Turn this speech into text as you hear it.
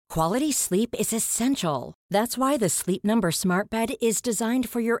Quality sleep is essential. That's why the Sleep Number Smart Bed is designed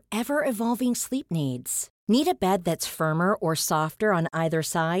for your ever-evolving sleep needs. Need a bed that's firmer or softer on either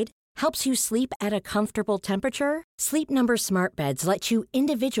side? Helps you sleep at a comfortable temperature? Sleep Number Smart Beds let you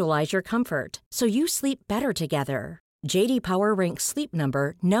individualize your comfort, so you sleep better together. J.D. Power ranks Sleep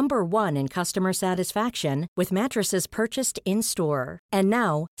Number number 1 in customer satisfaction with mattresses purchased in-store. And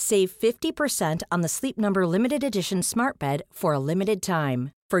now, save 50% on the Sleep Number Limited Edition Smart Bed for a limited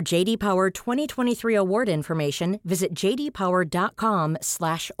time. For J.D. Power 2023 award information, visit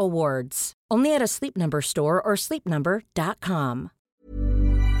jdpower.com/awards. Only at a Sleep Number store or sleepnumber.com.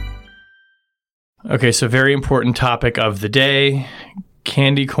 Okay, so very important topic of the day,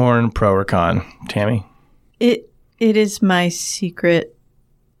 candy corn pro or con. Tammy? It is my secret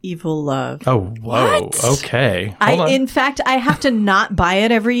evil love. Oh, whoa. What? Okay. Hold on. In fact, I have to not buy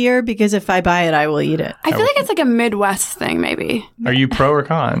it every year because if I buy it, I will eat it. I feel like it's like a Midwest thing, maybe. Are you pro or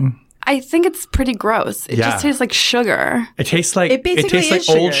con? I think it's pretty gross. It Yeah. just tastes like sugar. It tastes like It basically tastes like is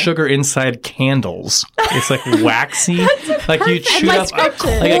old sugar. sugar inside candles. It's like waxy, like you chewed like up a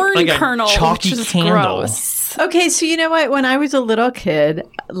corn like a kernel, chalky which is candle. gross. Okay, so you know what? When I was a little kid,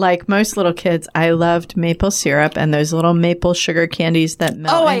 like most little kids, I loved maple syrup and those little maple sugar candies that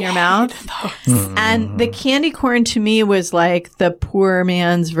melt in your mouth. And the candy corn to me was like the poor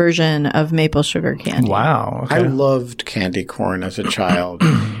man's version of maple sugar candy. Wow. I Okay. loved candy corn as a child.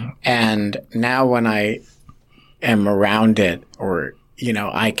 And now when I am around it, or,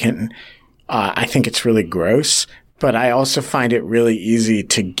 I think it's really gross, but I also find it really easy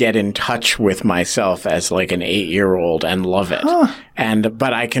to get in touch with myself as like an 8-year-old and love it.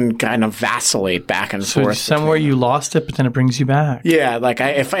 But I can kind of vacillate back and So forth. somewhere you lost it, but then it brings you back. Yeah, like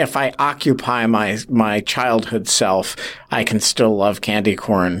if I occupy my childhood self, I can still love candy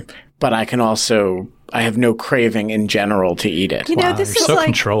corn, but I have no craving in general to eat it. You know, this you're is so like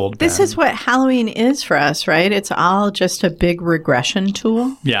controlled, this Ben. is what Halloween is for us, right? It's all just a big regression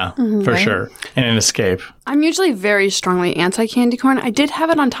tool. Yeah, for sure. And an escape. I'm usually very strongly anti-candy corn. I did have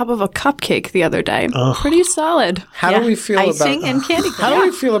it on top of a cupcake the other day. Pretty solid. How do we feel Icing about and candy corn. How do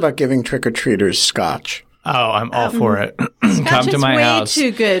we feel about giving trick-or-treaters scotch? Oh, I'm all for it. Come Scotch to is my way house.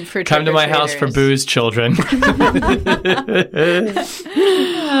 too good for Come to my house for trick-or-treaters. booze, children.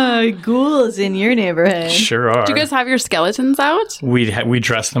 Ghouls in your neighborhood. Sure are. Do you guys have your skeletons out? We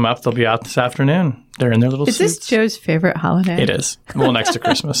dress them up. They'll be out this afternoon. They're in their little Is this suits. Joe's favorite holiday? It is. Well, next to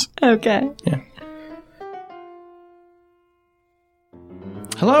Christmas. Okay.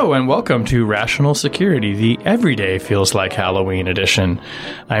 Hello and welcome to Rational Security, the Everyday Feels Like Halloween edition.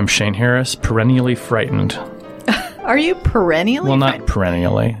 I'm Shane Harris, perennially frightened. Are you perennially? Well, not frightened?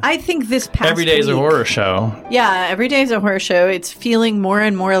 perennially. I think this past Every day is a week- horror show. Yeah, every day is a horror show. It's feeling more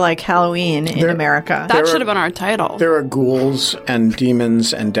and more like Halloween in America. That should have been our title. There are ghouls and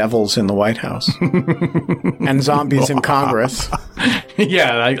demons and devils in the White House. And zombies in Congress.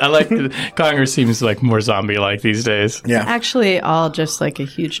 Yeah, I like Congress seems like more zombie-like these days. Yeah. Actually, all just like a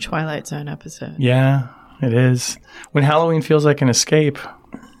huge Twilight Zone episode. Yeah, it is. When Halloween feels like an escape.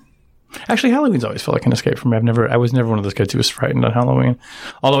 Actually, Halloween's always felt like an escape for me. I was never one of those kids who was frightened on Halloween.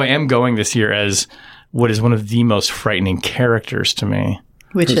 Although I am going this year as what is one of the most frightening characters to me.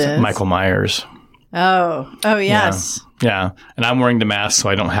 Which is? Michael Myers. Oh, yes. Yeah. And I'm wearing the mask so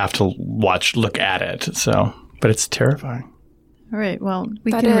I don't have to look at it. So, but it's terrifying. All right. Well,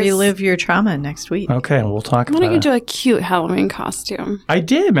 we That can is- relive your trauma next week. Okay, we'll talk I'm about going to it. do a cute Halloween costume. I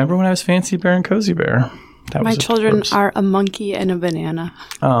did. Remember when I was Fancy Bear and Cozy Bear? That My was a children corpse. are a monkey and a banana.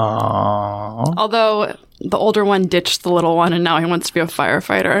 Aww. Although the older one ditched the little one and now he wants to be a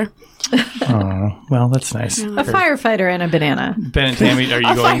firefighter. Well, that's nice. A firefighter and a banana. Ben and Tammy, are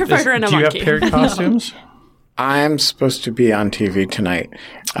you going? firefighter and a do you have monkey. paired costumes? I'm supposed to be on TV tonight.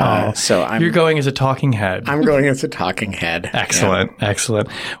 So I'm You're going as a talking head. I'm going as a talking head. Excellent, excellent.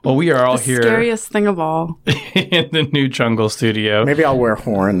 Well, we are all here Scariest thing of all. in the new Jungle Studio. Maybe I'll wear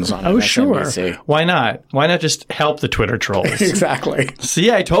horns on Oh, sure. MSNBC. Why not? Why not just help the Twitter trolls? Exactly.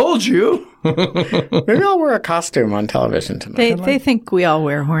 See, I told you. Maybe I'll wear a costume on television tonight. They think we all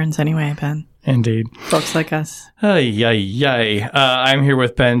wear horns anyway, Ben. Indeed. Folks like us. Ay, ay, ay. I'm here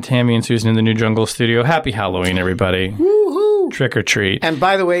with Ben, Tammy, and Susan in the new Jungle Studio. Happy Halloween, everybody. Woo-hoo. Trick or treat. And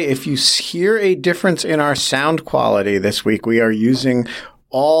by the way, if you hear a difference in our sound quality this week, we are using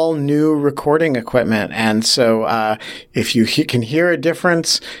all new recording equipment. And so if you can hear a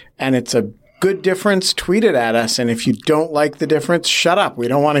difference and it's a good difference, tweet it at us. And if you don't like the difference, shut up. We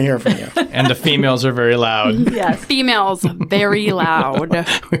don't want to hear from you. And the females are very loud. Yes. Females, very loud.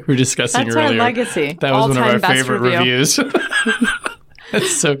 We were discussing That's our earlier. legacy. That was one of All-time our best favorite review. reviews.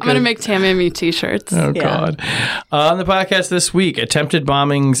 That's so good. I'm going to make Tammy t-shirts. Oh, God. On the podcast this week, attempted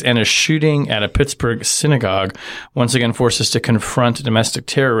bombings and a shooting at a Pittsburgh synagogue once again force us to confront domestic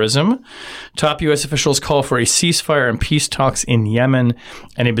terrorism. Top U.S. officials call for a ceasefire and peace talks in Yemen,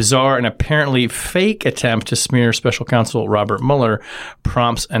 and a bizarre and apparently fake attempt to smear special counsel Robert Mueller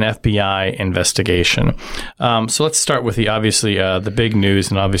prompts an FBI investigation. So let's start with the big news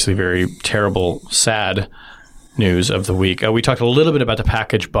and obviously very terrible, sad news of the week. We talked a little bit about the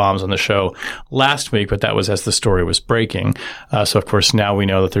package bombs on the show last week, but that was as the story was breaking. So, of course, now we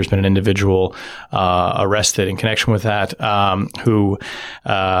know that there's been an individual arrested in connection with that who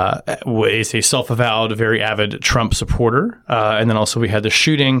is a self-avowed, very avid Trump supporter. And then also we had the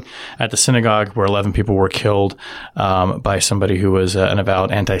shooting at the synagogue where 11 people were killed by somebody who was an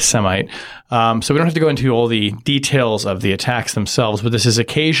avowed anti-Semite. So we don't have to go into all the details of the attacks themselves, but this is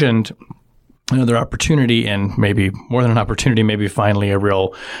occasioned another opportunity, and maybe more than an opportunity, maybe finally a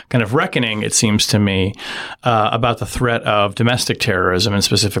real kind of reckoning, it seems to me, about the threat of domestic terrorism and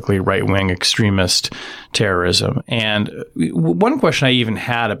specifically right-wing extremist terrorism. And one question I even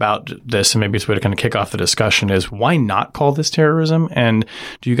had about this, and maybe it's a way to kind of kick off the discussion, is why not call this terrorism? And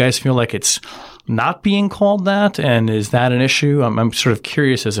do you guys feel like it's not being called that? And is that an issue? I'm sort of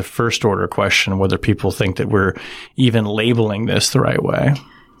curious as a first-order question whether people think that we're even labeling this the right way.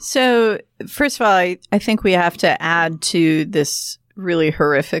 So, first of all, I think we have to add to this really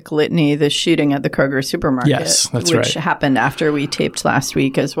horrific litany the shooting at the Kroger supermarket. Yes, that's right. Which happened after we taped last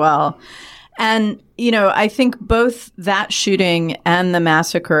week as well. And, I think both that shooting and the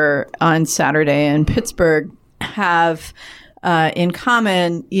massacre on Saturday in Pittsburgh have in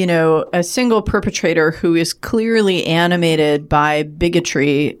common, a single perpetrator who is clearly animated by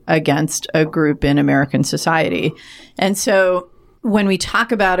bigotry against a group in American society. And so when we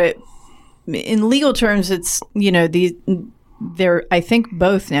talk about it in legal terms, it's, they're, I think,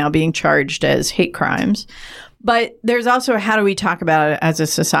 both now being charged as hate crimes. But there's also how do we talk about it as a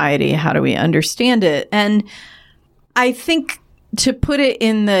society? How do we understand it? And I think to put it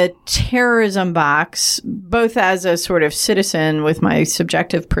in the terrorism box, both as a sort of citizen with my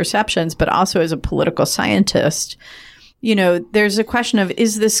subjective perceptions, but also as a political scientist, there's a question of,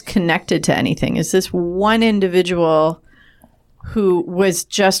 is this connected to anything? Is this one individual who was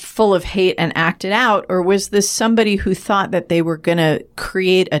just full of hate and acted out, or was this somebody who thought that they were going to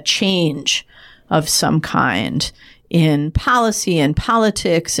create a change of some kind in policy and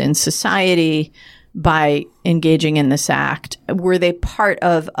politics and society by engaging in this act? Were they part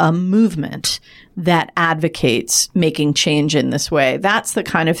of a movement that advocates making change in this way? That's the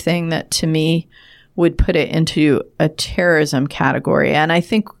kind of thing that, to me, would put it into a terrorism category. And I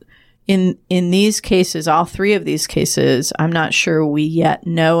think in these cases, all three of these cases, I'm not sure we yet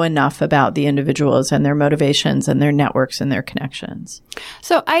know enough about the individuals and their motivations and their networks and their connections.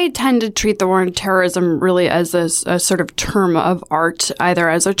 So I tend to treat the word terrorism really as a sort of term of art, either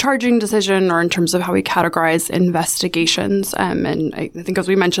as a charging decision or in terms of how we categorize investigations. And I think, as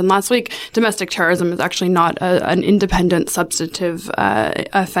we mentioned last week, domestic terrorism is actually not an independent substantive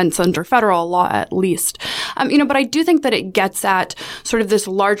offense under federal law, at least. But I do think that it gets at sort of this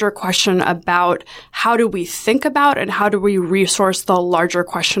larger question about how do we think about and how do we resource the larger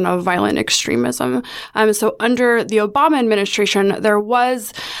question of violent extremism. So under the Obama administration, there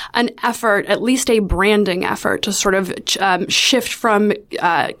was an effort, at least a branding effort, to sort of shift from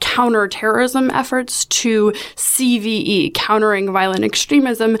counterterrorism efforts to CVE, countering violent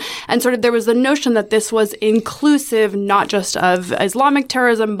extremism. And sort of there was the notion that this was inclusive not just of Islamic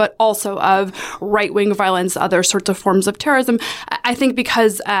terrorism, but also of right-wing violence, other sorts of forms of terrorism. I think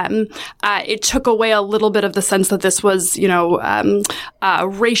because it took away a little bit of the sense that this was,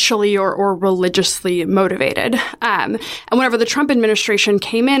 racially or religiously motivated. And whenever the Trump administration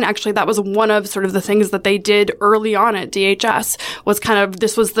came in, actually, that was one of sort of the things that they did early on at DHS was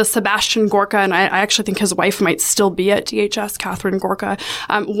this was the Sebastian Gorka, and I actually think his wife might still be at DHS, Catherine Gorka.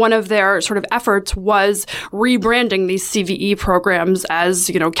 One of their sort of efforts was rebranding these CVE programs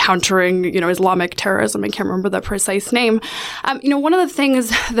as, countering, Islamic terrorism. I can't remember the precise name. One of the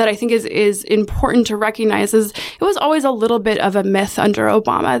things that I think is important to recognize is it was always a little bit of a myth under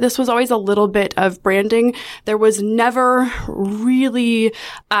Obama. This was always a little bit of branding. There was never really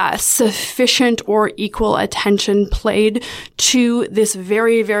sufficient or equal attention played to this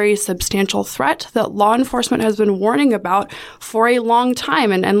very, very substantial threat that law enforcement has been warning about for a long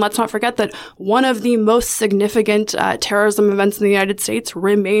time. And let's not forget that one of the most significant terrorism events in the United States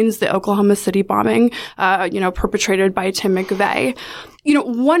remains the Oklahoma City bombing, perpetrated by Tim McVeigh.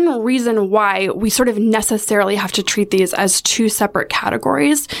 One reason why we sort of necessarily have have to treat these as two separate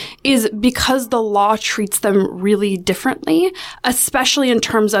categories is because the law treats them really differently, especially in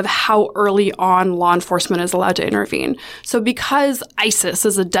terms of how early on law enforcement is allowed to intervene. So because ISIS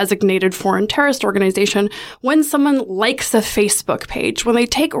is a designated foreign terrorist organization, when someone likes a Facebook page, when they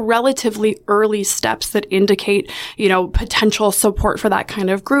take relatively early steps that indicate, potential support for that kind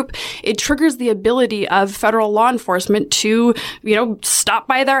of group, it triggers the ability of federal law enforcement to, stop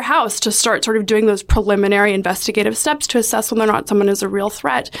by their house to start sort of doing those preliminary investigative steps to assess whether or not someone is a real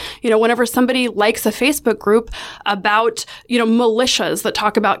threat. Whenever somebody likes a Facebook group about, militias that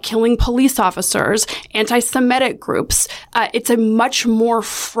talk about killing police officers, anti-Semitic groups, it's a much more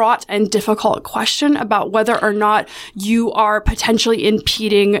fraught and difficult question about whether or not you are potentially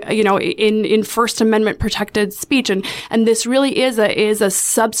impeding, in First Amendment protected speech. And this really is a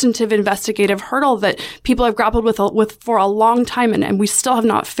substantive investigative hurdle that people have grappled with for a long time, and we still have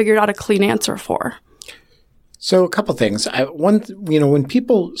not figured out a clean answer for. So a couple things. When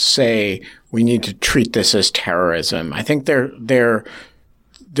people say we need to treat this as terrorism, I think there's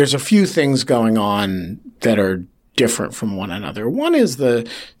a few things going on that are different from one another. One is the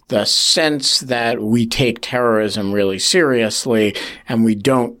sense that we take terrorism really seriously, and we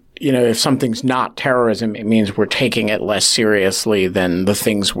don't, if something's not terrorism, it means we're taking it less seriously than the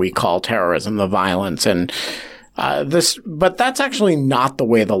things we call terrorism, the violence and but that's actually not the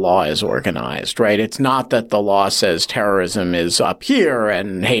way the law is organized, right? It's not that the law says terrorism is up here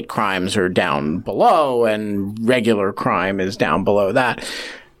and hate crimes are down below and regular crime is down below that.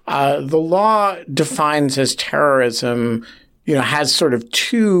 The law defines as terrorism, has sort of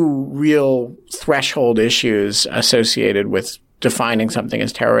two real threshold issues associated with defining something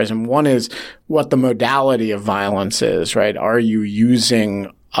as terrorism. One is what the modality of violence is, right? Are you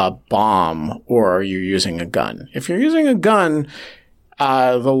using a bomb or are you using a gun? If you're using a gun,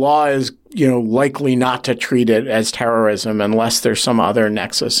 the law is, likely not to treat it as terrorism unless there's some other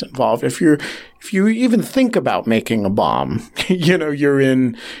nexus involved. If you even think about making a bomb, you're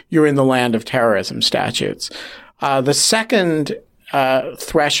in the land of terrorism statutes. The second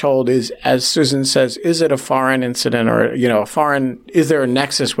threshold is, as Susan says, is it a foreign incident or, is there a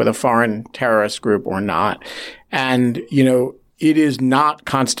nexus with a foreign terrorist group or not? And, it is not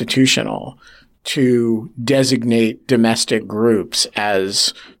constitutional to designate domestic groups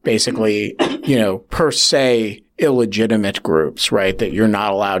as basically, per se illegitimate groups, right, that you're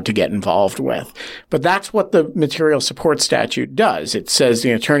not allowed to get involved with. But that's what the material support statute does. It says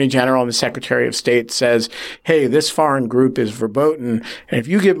the Attorney General and the Secretary of State says, hey, this foreign group is verboten. And if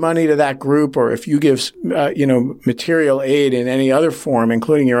you give money to that group or if you give, material aid in any other form,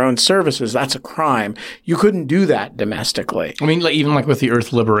 including your own services, that's a crime. You couldn't do that domestically. I mean, even with the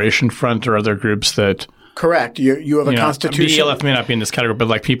Earth Liberation Front or other groups that Correct. You have a constitution. The ELF may not be in this category,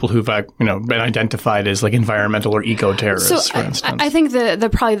 but people who've been identified as environmental or eco-terrorists, for instance. I think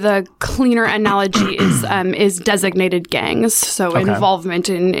probably the cleaner analogy is designated gangs. So involvement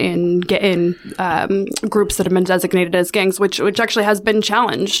in groups that have been designated as gangs, which actually has been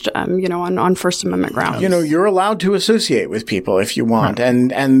challenged, on First Amendment grounds. You're allowed to associate with people if you want,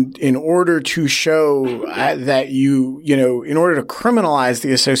 and in order to show that in order to criminalize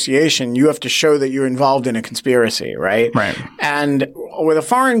the association, you have to show that you're involved in a conspiracy, right? Right. And with a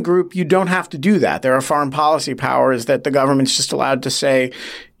foreign group, you don't have to do that. There are foreign policy powers that the government's just allowed to say,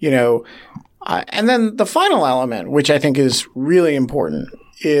 and then the final element, which I think is really important,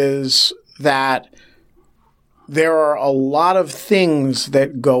 is that there are a lot of things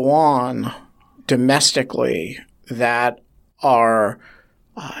that go on domestically that are,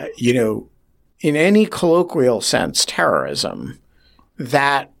 in any colloquial sense, terrorism,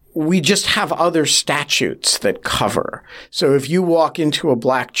 that we just have other statutes that cover. So if you walk into a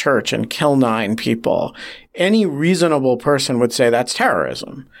black church and kill 9 people, any reasonable person would say that's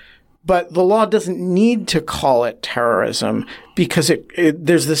terrorism. But the law doesn't need to call it terrorism because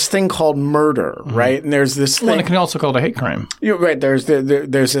there's this thing called murder, right? And there's this thing. Well, it can also call it a hate crime. You're right. There's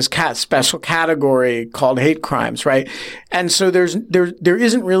this special category called hate crimes, right? And so there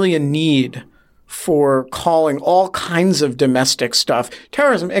isn't really a need for calling all kinds of domestic stuff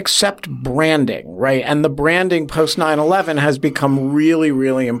terrorism except branding, right? And the branding post 9/11 has become really,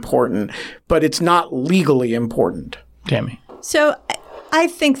 really important, but it's not legally important. Tammy. So I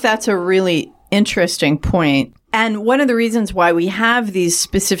think that's a really interesting point And one of the reasons why we have these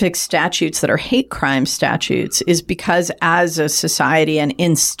specific statutes that are hate crime statutes is because as a society and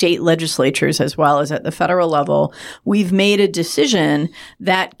in state legislatures as well as at the federal level, we've made a decision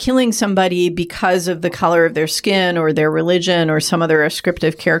that killing somebody because of the color of their skin or their religion or some other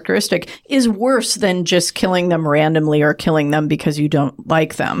ascriptive characteristic is worse than just killing them randomly or killing them because you don't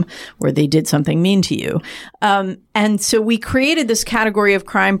like them or they did something mean to you. And so we created this category of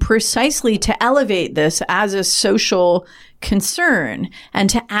crime precisely to elevate this as a social concern and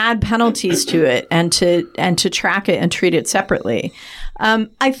to add penalties to it and to track it and treat it separately.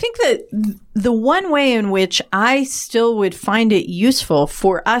 I think that the one way in which I still would find it useful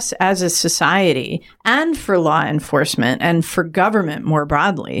for us as a society and for law enforcement and for government more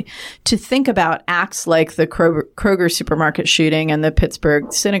broadly to think about acts like the Kroger supermarket shooting and the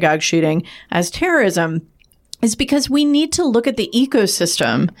Pittsburgh synagogue shooting as terrorism is because we need to look at the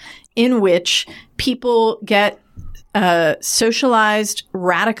ecosystem in which people get socialized,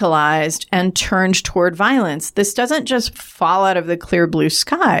 radicalized, and turned toward violence. This doesn't just fall out of the clear blue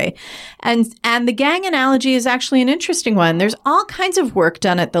sky. And the gang analogy is actually an interesting one. There's all kinds of work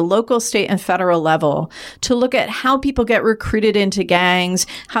done at the local, state, and federal level to look at how people get recruited into gangs,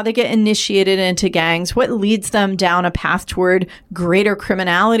 how they get initiated into gangs, what leads them down a path toward greater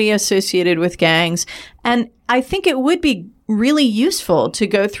criminality associated with gangs. And I think it would be really useful to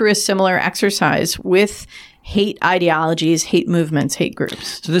go through a similar exercise with hate ideologies, hate movements, hate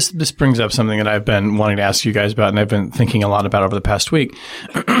groups. So this brings up something that I've been wanting to ask you guys about and I've been thinking a lot about over the past week.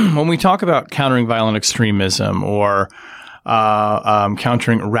 When we talk about countering violent extremism or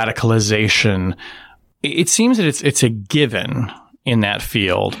countering radicalization, it seems that it's a given in that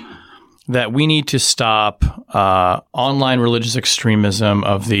field that we need to stop online religious extremism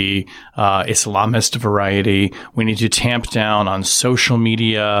of the Islamist variety. We need to tamp down on social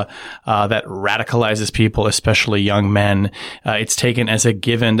media that radicalizes people, especially young men. It's taken as a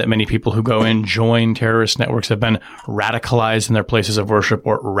given that many people who go in, join terrorist networks have been radicalized in their places of worship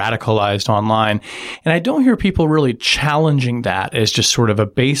or radicalized online. And I don't hear people really challenging that as just sort of a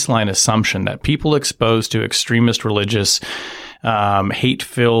baseline assumption that people exposed to extremist religious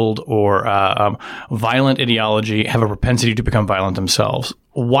hate-filled or violent ideology have a propensity to become violent themselves.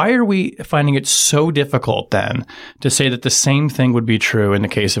 Why are we finding it so difficult then to say that the same thing would be true in the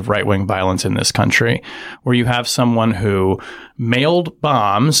case of right-wing violence in this country, where you have someone who mailed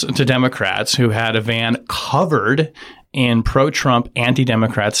bombs to Democrats who had a van covered in pro-Trump,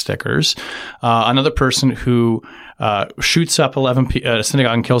 anti-Democrat stickers, another person who shoots up a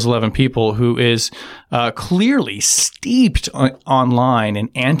synagogue and kills 11 people, who is clearly steeped online in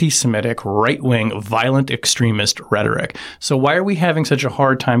anti-Semitic, right-wing, violent extremist rhetoric. So why are we having such a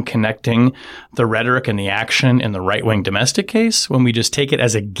hard time connecting the rhetoric and the action in the right-wing domestic case when we just take it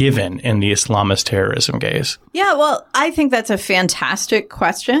as a given in the Islamist terrorism case? Yeah, well, I think that's a fantastic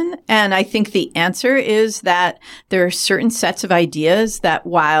question. And I think the answer is that there are certain sets of ideas that,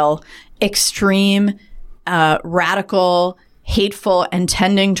 while extreme, radical, hateful, and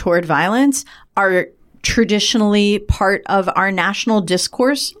tending toward violence, are traditionally part of our national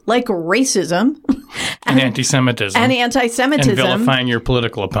discourse, like racism and anti-Semitism and vilifying your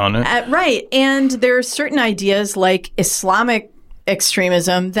political opponent. Right. And there are certain ideas like Islamic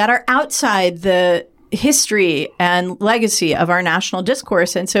extremism that are outside the history and legacy of our national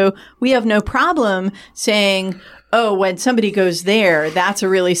discourse. And so we have no problem saying, oh, when somebody goes there, that's a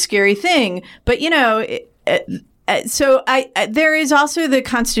really scary thing. But, there is also the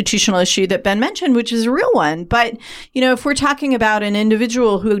constitutional issue that Ben mentioned, which is a real one. But, if we're talking about an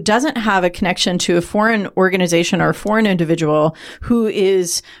individual who doesn't have a connection to a foreign organization or a foreign individual who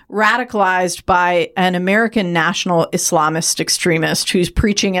is radicalized by an American national Islamist extremist who's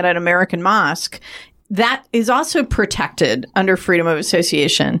preaching at an American mosque, that is also protected under freedom of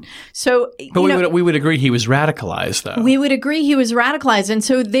association. So, but we would agree he was radicalized, though. We would agree he was radicalized. And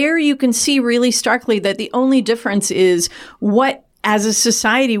so there you can see really starkly that the only difference is what, as a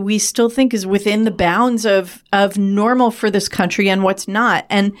society, we still think is within the bounds of normal for this country and what's not.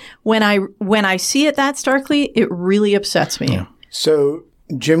 And when I see it that starkly, it really upsets me. Yeah. So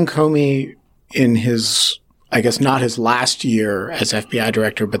Jim Comey, in his, I guess not his last year as FBI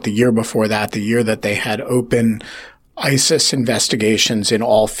director, but the year before that, the year that they had open ISIS investigations in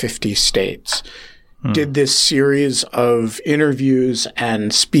all 50 states, did this series of interviews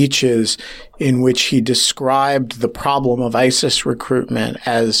and speeches in which he described the problem of ISIS recruitment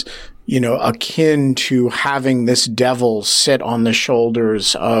as, akin to having this devil sit on the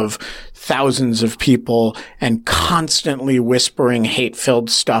shoulders of thousands of people and constantly whispering hate-filled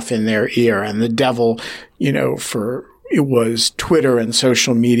stuff in their ear. And the devil, for it was Twitter and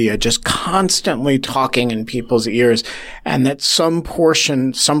social media just constantly talking in people's ears, and that some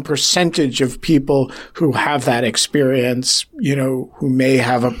percentage of people who have that experience, who may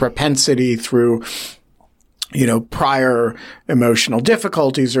have a propensity through prior emotional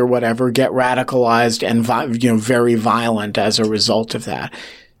difficulties or whatever, get radicalized and, very violent as a result of that.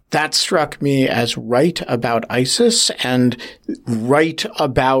 That struck me as right about ISIS and right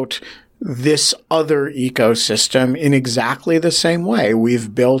about this other ecosystem in exactly the same way.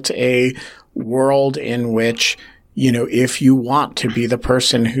 We've built a world in which, if you want to be the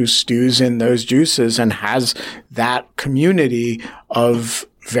person who stews in those juices and has that community of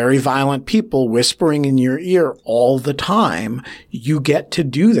very violent people whispering in your ear all the time, you get to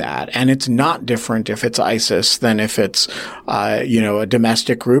do that. And it's not different if it's ISIS than if it's, a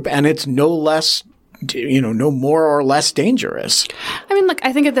domestic group. And it's no more or less dangerous. I mean, look,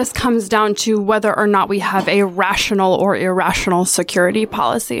 I think this comes down to whether or not we have a rational or irrational security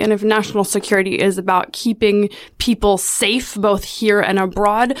policy. And if national security is about keeping people safe, both here and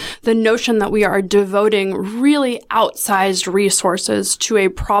abroad, the notion that we are devoting really outsized resources to a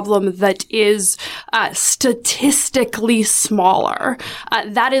problem that is statistically smaller,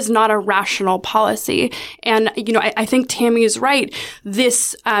 that is not a rational policy. And, I think Tammy is right.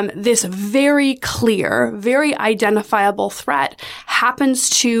 This very clear, very identifiable threat happens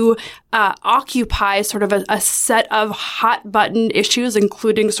to occupy sort of a set of hot button issues,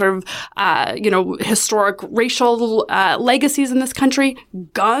 including sort of, historic racial legacies in this country.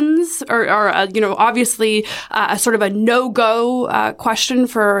 Guns are obviously sort of a no-go question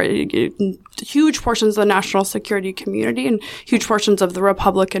for huge portions of the national security community and huge portions of the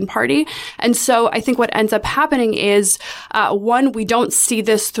Republican Party. And so I think what ends up happening is, one, we don't see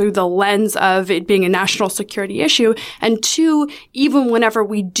this through the lens of it being a national security issue. And two, even whenever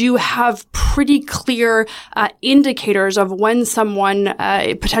we do have pretty clear indicators of when someone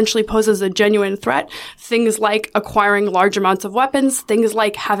potentially poses a genuine threat, things like acquiring large amounts of weapons, things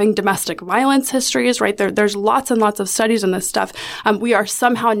like having domestic violence histories, right? There's lots and lots of studies on this stuff. We are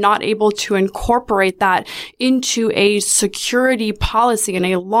somehow not able to incorporate that into a security policy and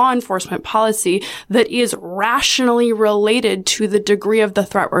a law enforcement policy that is rationally related to the degree of the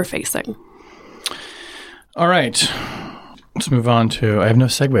threat we're facing. All right. Let's move on to, I have no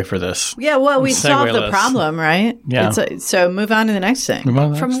segue for this. Yeah, well, we solved the problem, right? Yeah. So move on to the next thing.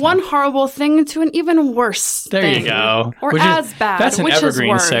 From one horrible thing to an even worse thing. There you go. Or as bad, that's an which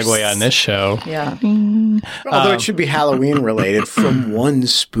evergreen is worse. segue on this show. Yeah. Although it should be Halloween related, from one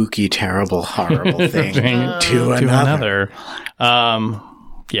spooky, terrible, horrible thing to another.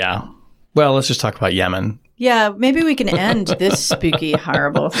 Yeah. Well, let's just talk about Yemen. Yeah, maybe we can end this spooky,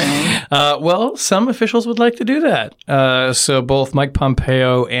 horrible thing. Well, some officials would like to do that. So both Mike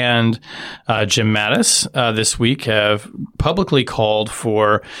Pompeo and Jim Mattis this week have publicly called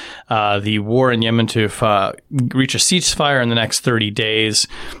for the war in Yemen to reach a ceasefire in the next 30 days.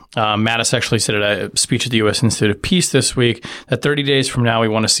 Mattis actually said at a speech at the U.S. Institute of Peace this week that 30 days from now, we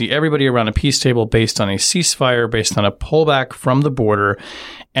want to see everybody around a peace table based on a ceasefire, based on a pullback from the border,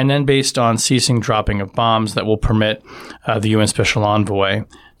 and then based on ceasing dropping of bombs that will permit the UN Special Envoy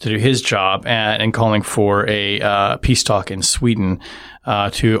to do his job, and calling for a peace talk in Sweden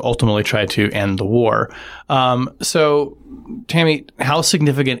to ultimately try to end the war. So, Tammy, how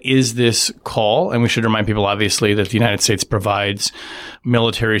significant is this call? And we should remind people, obviously, that the United States provides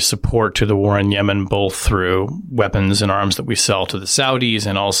military support to the war in Yemen, both through weapons and arms that we sell to the Saudis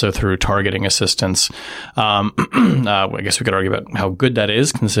and also through targeting assistance. I guess we could argue about how good that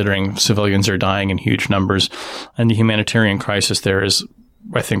is, considering civilians are dying in huge numbers. And the humanitarian crisis there is,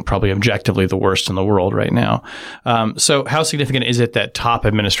 I think, probably objectively the worst in the world right now. So how significant is it that top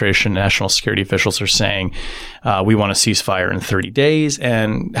administration national security officials are saying we want a ceasefire in 30 days?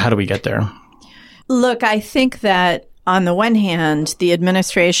 And how do we get there? Look, I think that on the one hand, the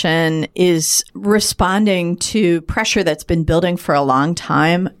administration is responding to pressure that's been building for a long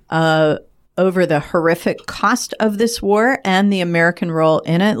time over the horrific cost of this war and the American role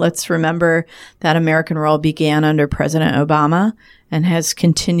in it. Let's remember that American role began under President Obama and has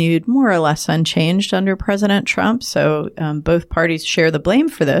continued more or less unchanged under President Trump. So both parties share the blame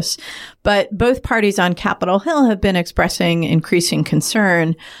for this. But both parties on Capitol Hill have been expressing increasing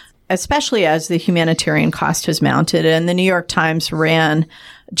concern, especially as the humanitarian cost has mounted. And the New York Times ran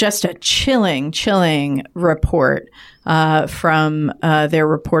just a chilling report from their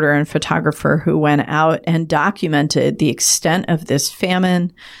reporter and photographer who went out and documented the extent of this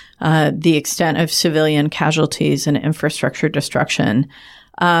famine, the extent of civilian casualties and infrastructure destruction,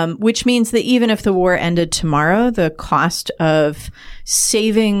 which means that even if the war ended tomorrow, the cost of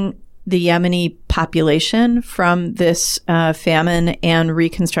saving the Yemeni population from this famine and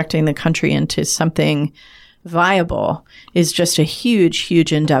reconstructing the country into something viable is just a huge,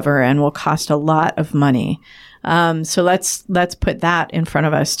 huge endeavor and will cost a lot of money. So let's put that in front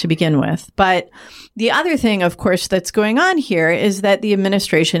of us to begin with. But the other thing, of course, that's going on here is that the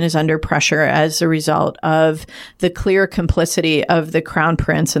administration is under pressure as a result of the clear complicity of the Crown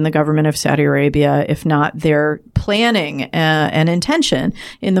Prince and the government of Saudi Arabia, if not their planning and intention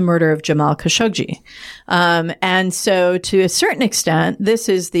in the murder of Jamal Khashoggi. And so to a certain extent, this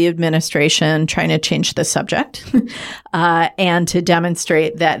is the administration trying to change the subject and to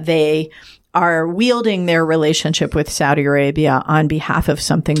demonstrate that they are wielding their relationship with Saudi Arabia on behalf of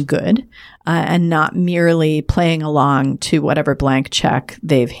something good and not merely playing along to whatever blank check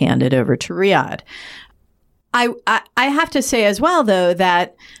they've handed over to Riyadh. I have to say as well, though,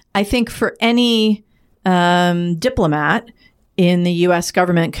 that I think for any diplomat in the U.S.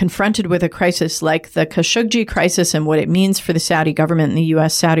 government confronted with a crisis like the Khashoggi crisis and what it means for the Saudi government and the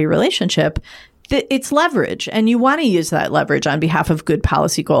U.S.-Saudi relationship, it's leverage, and you want to use that leverage on behalf of good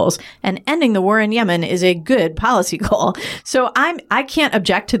policy goals. And ending the war in Yemen is a good policy goal. So I can't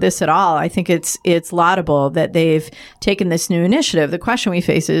object to this at all. I think it's laudable that they've taken this new initiative. The question we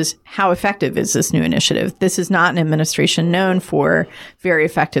face is, how effective is this new initiative? This is not an administration known for very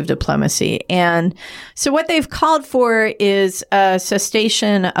effective diplomacy. And so what they've called for is a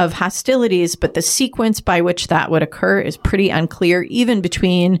cessation of hostilities, but the sequence by which that would occur is pretty unclear, even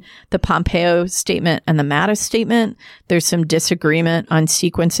between the Pompeo statement and the Mattis statement. There's some disagreement on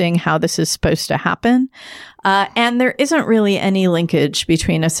sequencing how this is supposed to happen. And there isn't really any linkage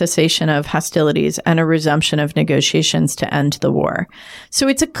between a cessation of hostilities and a resumption of negotiations to end the war. So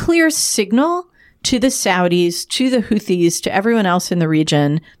it's a clear signal to the Saudis, to the Houthis, to everyone else in the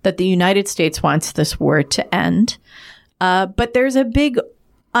region that the United States wants this war to end. But there's a big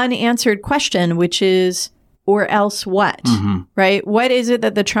unanswered question, which is, or else what, right? What is it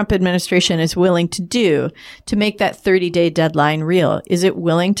that the Trump administration is willing to do to make that 30-day deadline real? Is it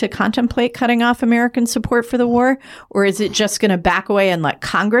willing to contemplate cutting off American support for the war? Or is it just going to back away and let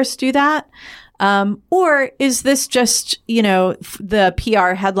Congress do that? Or is this just, the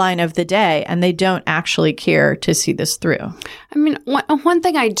PR headline of the day and they don't actually care to see this through? I mean, one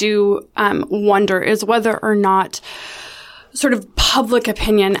thing I do wonder is whether or not sort of public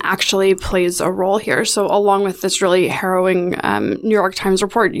opinion actually plays a role here. So along with this really harrowing New York Times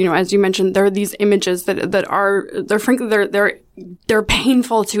report, as you mentioned, there are these images that are frankly they're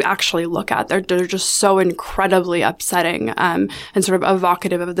painful to actually look at. They're just so incredibly upsetting and sort of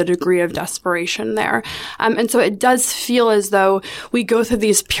evocative of the degree of desperation there. And so it does feel as though we go through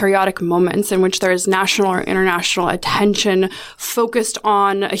these periodic moments in which there is national or international attention focused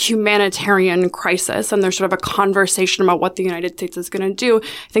on a humanitarian crisis, and there's sort of a conversation about what the United States is going to do.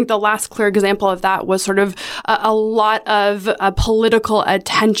 I think the last clear example of that was sort of a lot of political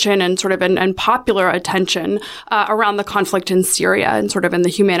attention and sort of and popular attention around the conflict in Syria and sort of in the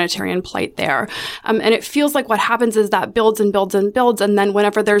humanitarian plight there. And it feels like what happens is that builds and builds and builds. And then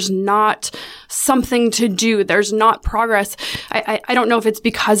whenever there's not something to do, there's not progress. I don't know if it's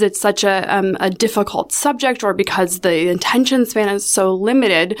because it's such a difficult subject or because the attention span is so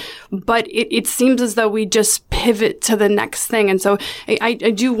limited, but it seems as though we just pivot to the next thing. And so I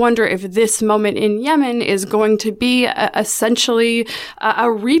do wonder if this moment in Yemen is going to be essentially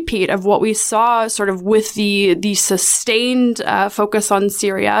a repeat of what we saw sort of with the sustained focus on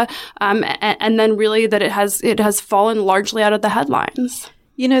Syria, and then really that it has fallen largely out of the headlines.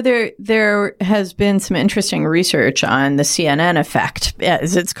 There has been some interesting research on the CNN effect,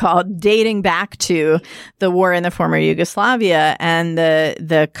 as it's called, dating back to the war in the former Yugoslavia and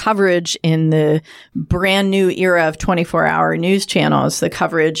the coverage in the brand new era of 24-hour news channels, the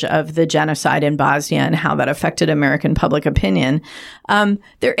coverage of the genocide in Bosnia and how that affected American public opinion.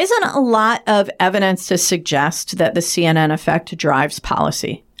 There isn't a lot of evidence to suggest that the CNN effect drives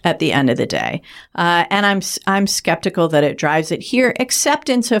policy at the end of the day. And I'm skeptical that it drives it here, except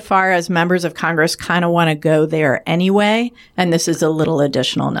insofar as members of Congress kind of want to go there anyway. And this is a little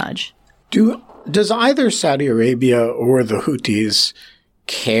additional nudge. Does either Saudi Arabia or the Houthis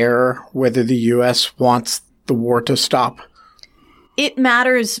care whether the U.S. wants the war to stop? It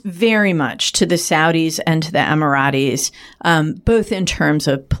matters very much to the Saudis and to the Emiratis, both in terms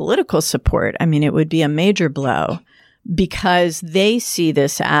of political support. I mean, it would be a major blow, because they see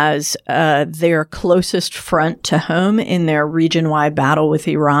this as their closest front to home in their region-wide battle with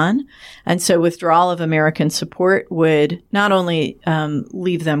Iran. And so withdrawal of American support would not only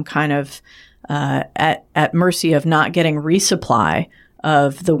leave them kind of at mercy of not getting resupply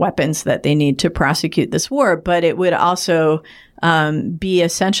of the weapons that they need to prosecute this war, but it would also be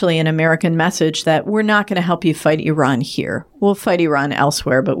essentially an American message that we're not going to help you fight Iran here. We'll fight Iran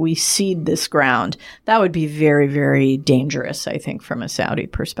elsewhere, but we cede this ground. That would be very, very dangerous, I think, from a Saudi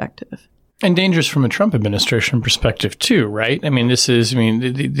perspective. And dangerous from a Trump administration perspective too, right? I mean,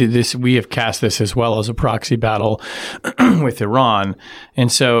 we have cast this as well as a proxy battle with Iran.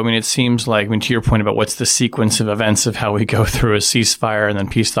 And so, I mean, it seems like, to your point about what's the sequence of events of how we go through a ceasefire and then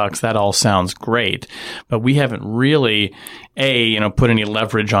peace talks, that all sounds great. But we haven't really, A, put any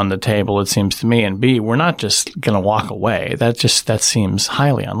leverage on the table, it seems to me, and B, we're not just going to walk away. That seems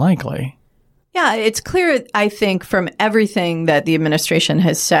highly unlikely. Yeah, it's clear, I think, from everything that the administration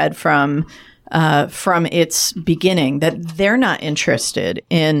has said from its beginning that they're not interested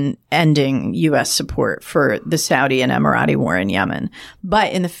in ending U.S. support for the Saudi and Emirati war in Yemen.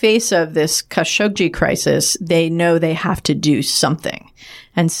 But in the face of this Khashoggi crisis, they know they have to do something.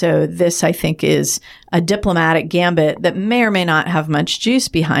 And so this, I think, is a diplomatic gambit that may or may not have much juice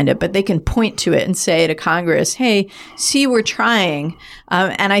behind it, but they can point to it and say to Congress, hey, see, we're trying.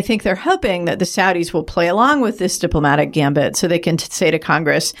 And I think they're hoping that the Saudis will play along with this diplomatic gambit so they can say to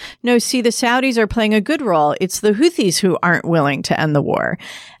Congress, no, see, the Saudis are playing a good role. It's the Houthis who aren't willing to end the war.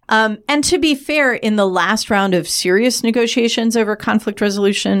 And to be fair, in the last round of serious negotiations over conflict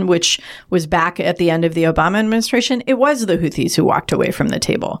resolution, which was back at the end of the Obama administration, it was the Houthis who walked away from the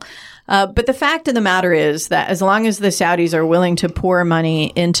table. But the fact of the matter is that as long as the Saudis are willing to pour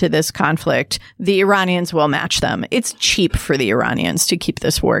money into this conflict, the Iranians will match them. It's cheap for the Iranians to keep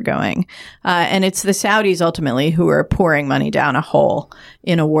this war going. And it's the Saudis ultimately who are pouring money down a hole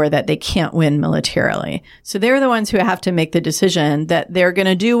in a war that they can't win militarily. So they're the ones who have to make the decision that they're going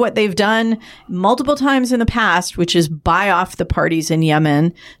to do what they've done multiple times in the past, which is buy off the parties in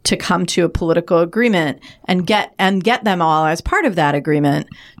Yemen to come to a political agreement and get them all as part of that agreement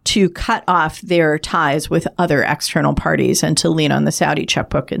to cut off their ties with other external parties and to lean on the Saudi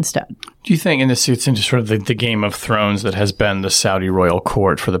checkbook instead. Do you think, and this suits into sort of the Game of Thrones that has been the Saudi royal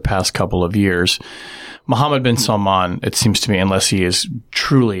court for the past couple of years, Mohammed bin Salman, it seems to me, unless he is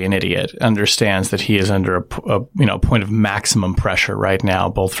truly an idiot, understands that he is under a point of maximum pressure right now,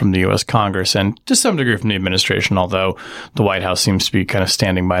 both from the U.S. Congress and to some degree from the administration, although the White House seems to be kind of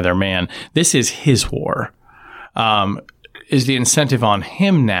standing by their man. This is his war. Is the incentive on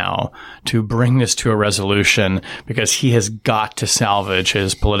him now to bring this to a resolution because he has got to salvage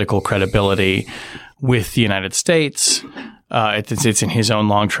his political credibility with the United States? It's in his own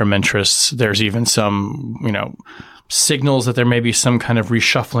long-term interests. There's even some, signals that there may be some kind of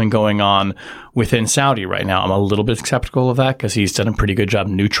reshuffling going on within Saudi right now. I'm a little bit skeptical of that because he's done a pretty good job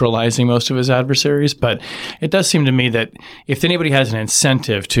neutralizing most of his adversaries. But it does seem to me that if anybody has an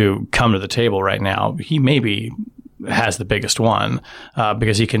incentive to come to the table right now, he maybe has the biggest one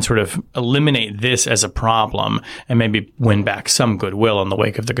because he can sort of eliminate this as a problem and maybe win back some goodwill in the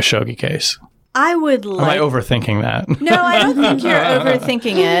wake of the Khashoggi case. Am I overthinking that? No, I don't think you're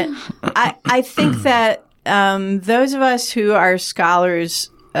overthinking it. I think that those of us who are scholars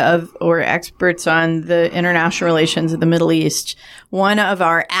of or experts on the international relations of the Middle East, one of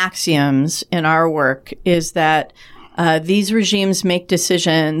our axioms in our work is that these regimes make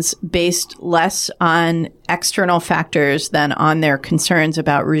decisions based less on external factors than on their concerns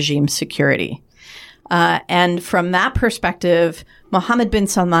about regime security. And from that perspective, Mohammed bin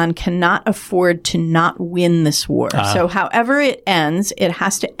Salman cannot afford to not win this war. So however it ends, it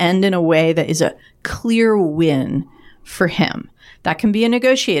has to end in a way that is a clear win for him. That can be a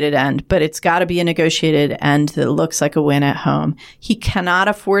negotiated end, but it's got to be a negotiated end that looks like a win at home. He cannot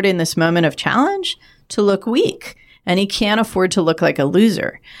afford in this moment of challenge to look weak. And he can't afford to look like a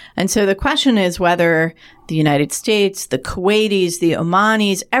loser. And so the question is whether the United States, the Kuwaitis, the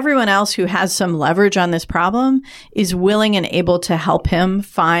Omanis, everyone else who has some leverage on this problem is willing and able to help him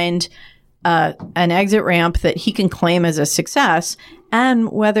find an exit ramp that he can claim as a success,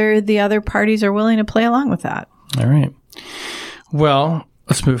 and whether the other parties are willing to play along with that. All right. Well,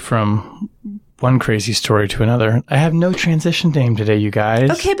 let's move from one crazy story to another. I have no transition name today, you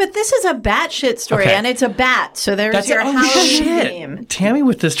guys. Okay, but this is a batshit story, and it's a bat, so there's your Halloween name. Tammy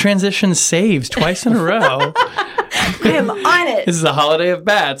with this transition saves twice in a row. I am on it. This is the holiday of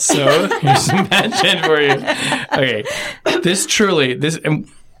bats, so here's some bat shit for you. Okay,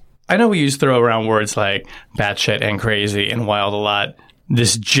 I know we used to throw around words like batshit and crazy and wild a lot.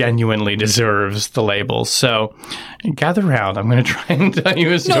 This genuinely deserves the label. So gather around. I'm going to try and tell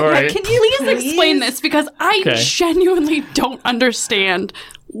you a story. No, can you please explain this? Because I genuinely don't understand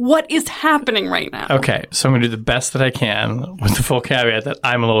what is happening right now. Okay, so I'm going to do the best that I can with the full caveat that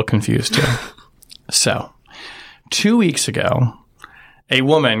I'm a little confused too. So 2 weeks ago, a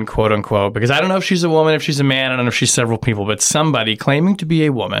woman, quote unquote, because I don't know if she's a woman, if she's a man, I don't know if she's several people, but somebody claiming to be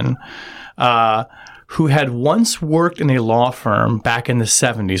a woman who had once worked in a law firm back in the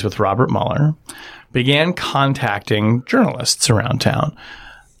 70s with Robert Mueller, began contacting journalists around town,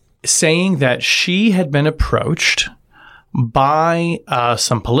 saying that she had been approached by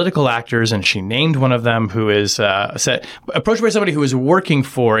some political actors, and she named one of them, who is approached by somebody who is working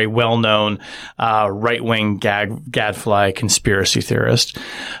for a well-known right-wing gadfly conspiracy theorist,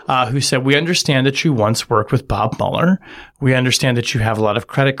 who said, "We understand that you once worked with Bob Mueller. We understand that you have a lot of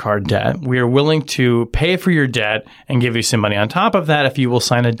credit card debt. We are willing to pay for your debt and give you some money on top of that if you will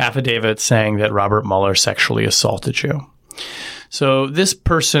sign an affidavit saying that Robert Mueller sexually assaulted you." So this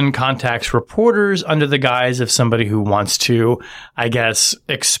person contacts reporters under the guise of somebody who wants to, I guess,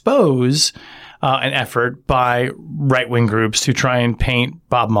 expose an effort by right-wing groups to try and paint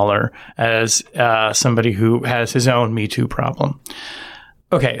Bob Mueller as somebody who has his own Me Too problem.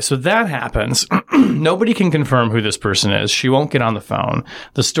 Okay, so that happens. Nobody can confirm who this person is. She won't get on the phone.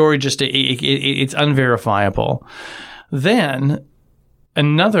 The story just, it's unverifiable. Then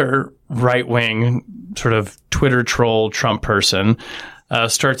another right-wing sort of Twitter troll Trump person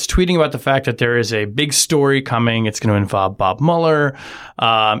starts tweeting about the fact that there is a big story coming. It's going to involve Bob Mueller.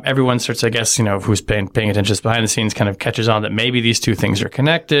 Everyone starts, I guess, who's paying attention just behind the scenes kind of catches on that maybe these two things are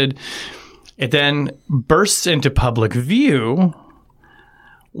connected. It then bursts into public view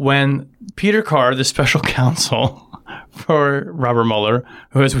when Peter Carr, the special counsel for Robert Mueller,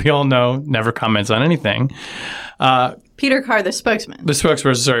 who, as we all know, never comments on anything. Peter Carr, the spokesman. The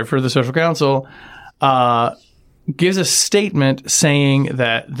spokesperson, for the special counsel, gives a statement saying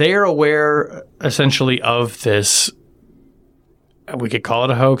that they are aware, essentially, of this. We could call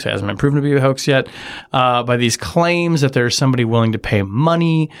it a hoax. It hasn't been proven to be a hoax yet. By these claims that there's somebody willing to pay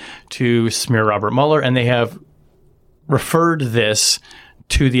money to smear Robert Mueller, and they have referred this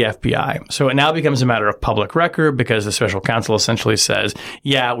to the FBI. So it now becomes a matter of public record because the special counsel essentially says,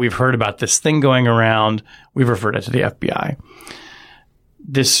 yeah, we've heard about this thing going around. We've referred it to the FBI.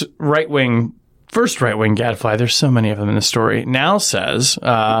 This first right-wing gadfly, there's so many of them in the story, now says,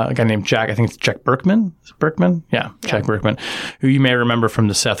 a guy named Jack, I think it's Jack Berkman. Is it Berkman? Yeah, Jack Berkman, who you may remember from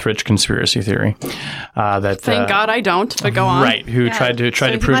the Seth Rich conspiracy theory. Thank God I don't, but go on. Right, who tried to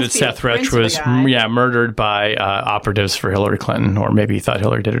prove that Seth Rich was murdered by operatives for Hillary Clinton, or maybe he thought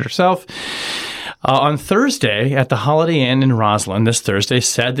Hillary did it herself. On Thursday, at the Holiday Inn in Roslyn, this Thursday,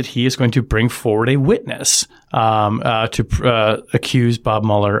 said that he is going to bring forward a witness to accuse Bob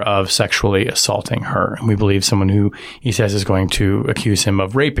Mueller of sexually assaulting her. And we believe someone who he says is going to accuse him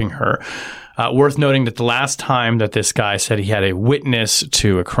of raping her. Worth noting that the last time that this guy said he had a witness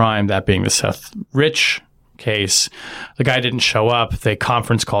to a crime, that being the Seth Rich case, the guy didn't show up. They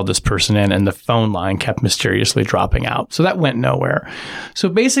conference called this person in, and the phone line kept mysteriously dropping out. So that went nowhere. So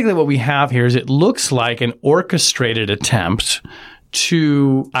basically what we have here is it looks like an orchestrated attempt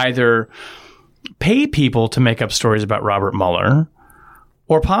to either pay people to make up stories about Robert Mueller,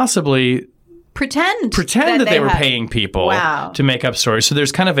 or possibly pretend that they were paying people to make up stories. So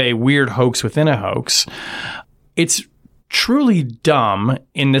there's kind of a weird hoax within a hoax. It's truly dumb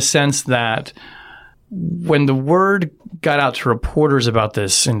in the sense that when the word got out to reporters about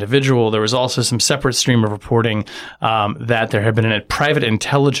this individual, there was also some separate stream of reporting that there had been a private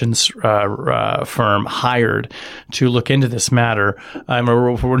intelligence firm hired to look into this matter. When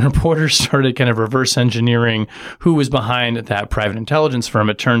reporters started kind of reverse engineering who was behind that private intelligence firm,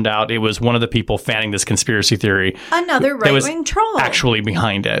 it turned out it was one of the people fanning this conspiracy theory. Another right-wing troll. Actually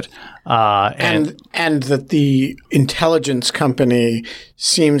behind it. And that the intelligence company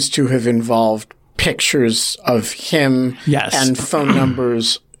seems to have involved pictures of him and phone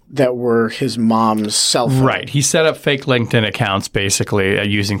numbers that were his mom's cell phone. Right. He set up fake LinkedIn accounts, basically,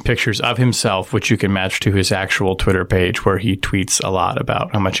 using pictures of himself, which you can match to his actual Twitter page, where he tweets a lot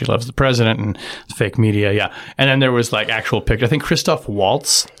about how much he loves the president and fake media. Yeah. And then there was actual pictures. I think Christoph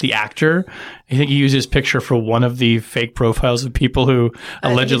Waltz, the actor, I think he used his picture for one of the fake profiles of people who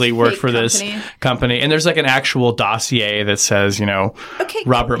allegedly worked for this company. And there's an actual dossier that says,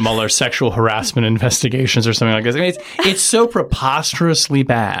 Robert Mueller sexual harassment investigations or something like this. I mean, it's so preposterously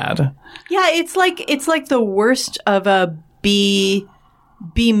bad. Yeah, it's like the worst of a B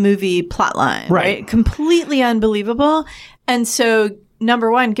movie plotline, right? Completely unbelievable. And so,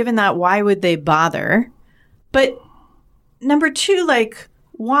 number one, given that, why would they bother? But number two,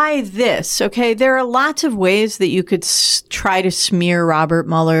 why this? Okay, there are lots of ways that you could try to smear Robert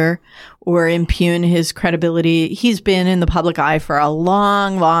Mueller or impugn his credibility. He's been in the public eye for a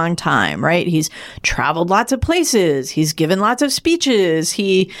long, long time, right? He's traveled lots of places. He's given lots of speeches.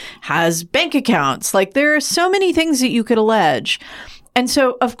 He has bank accounts. There are so many things that you could allege. and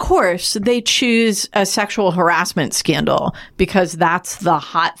so of course they choose a sexual harassment scandal because that's the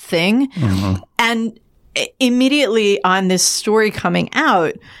hot thing. Mm-hmm. And immediately on this story coming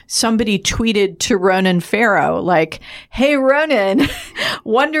out, somebody tweeted to Ronan Farrow, like, "Hey, Ronan,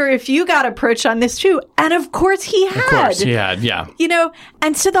 wonder if you got approached on this too." And of course he had. Of course he had, yeah. You know,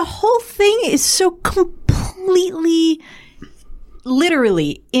 and so the whole thing is so completely,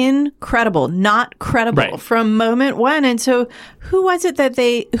 literally incredible, not credible from moment one. And so who was it that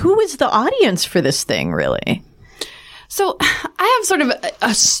who was the audience for this thing, really? So I have sort of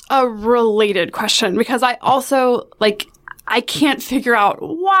a related question, because I also, I can't figure out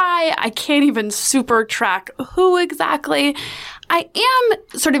why. I can't even super track who exactly. I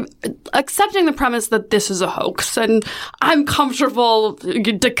am sort of accepting the premise that this is a hoax, and I'm comfortable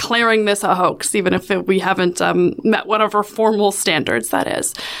declaring this a hoax, even if we haven't met whatever formal standards that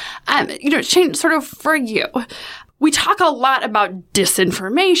is. Shane, sort of for you, we talk a lot about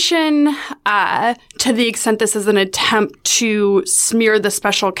disinformation to the extent this is an attempt to smear the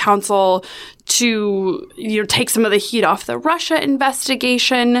special counsel, to take some of the heat off the Russia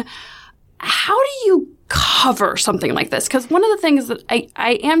investigation. How do you cover something like this? Because one of the things that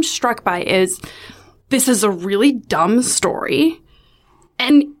I am struck by is this is a really dumb story,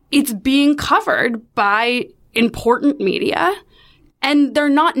 and it's being covered by important media. And they're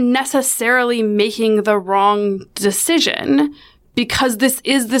not necessarily making the wrong decision, because this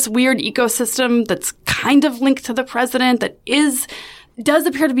is this weird ecosystem that's kind of linked to the president, that does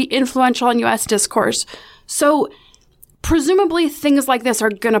appear to be influential in U.S. discourse. So presumably things like this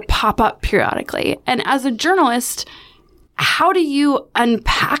are going to pop up periodically. And as a journalist, how do you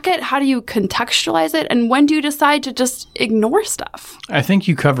unpack it? How do you contextualize it? And when do you decide to just ignore stuff? I think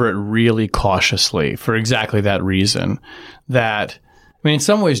you cover it really cautiously for exactly that reason. In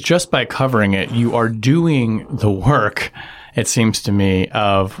some ways, just by covering it, you are doing the work, it seems to me,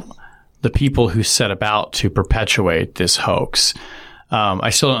 of the people who set about to perpetuate this hoax. I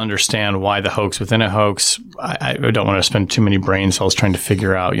still don't understand why the hoax within a hoax. I don't want to spend too many brain cells trying to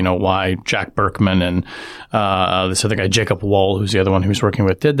figure out, why Jack Berkman and this other guy, Jacob Wohl, who's the other one who's working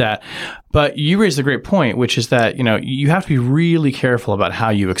with, did that. But you raised a great point, which is that, you have to be really careful about how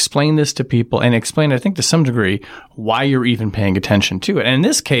you explain this to people, and explain, I think, to some degree, why you're even paying attention to it. And in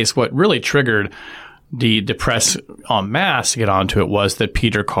this case, what really triggered the press en masse to get onto it was that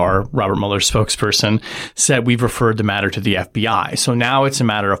Peter Carr, Robert Mueller's spokesperson, said, "We've referred the matter to the FBI." So now it's a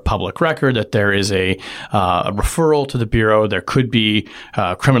matter of public record that there is a referral to the Bureau. There could be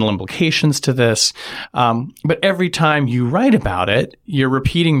criminal implications to this. But every time you write about it, you're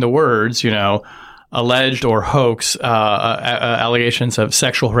repeating the words, alleged or hoax allegations of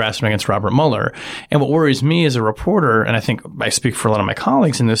sexual harassment against Robert Mueller. And what worries me as a reporter, and I think I speak for a lot of my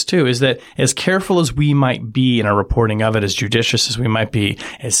colleagues in this too, is that as careful as we might be in our reporting of it, as judicious as we might be,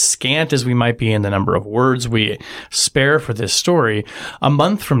 as scant as we might be in the number of words we spare for this story, a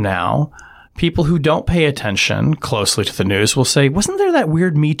month from now, people who don't pay attention closely to the news will say, "Wasn't there that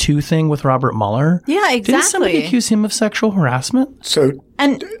weird Me Too thing with Robert Mueller? Yeah, exactly. Didn't somebody accuse him of sexual harassment?" So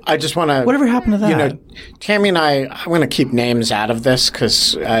I just want to... Whatever happened to that? Tammy and I'm going to keep names out of this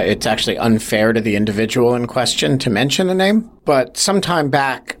because it's actually unfair to the individual in question to mention a name. But sometime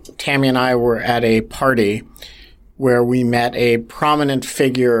back, Tammy and I were at a party where we met a prominent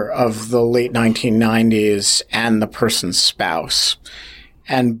figure of the late 1990s and the person's spouse.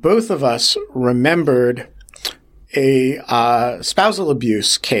 And both of us remembered a spousal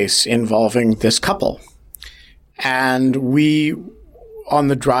abuse case involving this couple. And on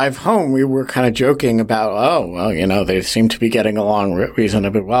the drive home, we were kind of joking about, they seem to be getting along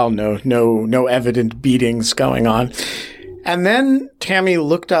reasonably well. No evident beatings going on. And then Tammy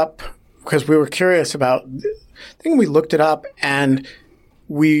looked up, because we were curious about, I think we looked it up, and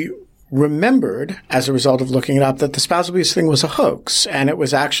we remembered, as a result of looking it up, that the spousal abuse thing was a hoax. And it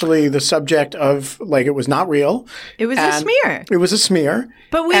was actually the subject of, it was not real. It was a smear. It was a smear.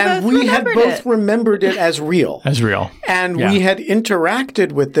 But we had both remembered it as real. As real. And we had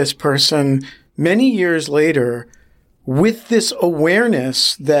interacted with this person many years later with this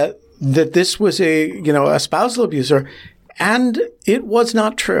awareness that this was a spousal abuser, and it was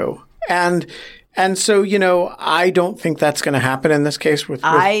not true. And so, I don't think that's going to happen in this case with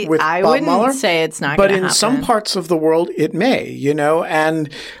I Bob wouldn't Mueller. say it's not going to happen. But in some parts of the world, it may, and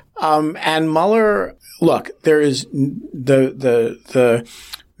Mueller, look, there is the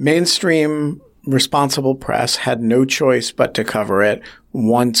mainstream responsible press had no choice but to cover it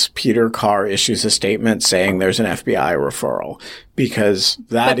once Peter Carr issues a statement saying there's an FBI referral, because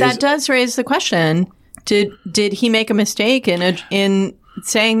that does raise the question. Did he make a mistake in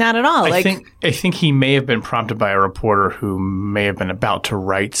saying that at all. I think he may have been prompted by a reporter who may have been about to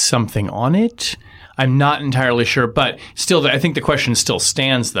write something on it. I'm not entirely sure, but still, I think the question still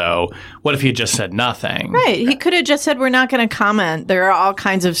stands, though. What if he had just said nothing? Right. He could have just said, we're not going to comment. There are all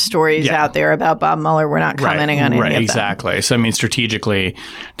kinds of stories out there about Bob Mueller. We're not commenting on any of them. Exactly. So, I mean, strategically,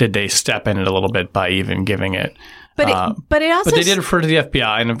 did they step in it a little bit by even giving it? But it also... But they did refer to the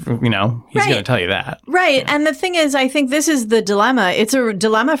FBI, and, he's going to tell you that. Right. And the thing is, I think this is the dilemma. It's a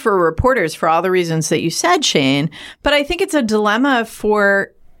dilemma for reporters for all the reasons that you said, Shane. But I think it's a dilemma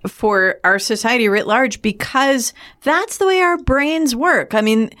for our society writ large, because that's the way our brains work. I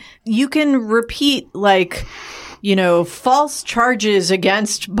mean, you can repeat false charges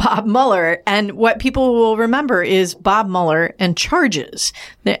against Bob Mueller, and what people will remember is Bob Mueller and charges.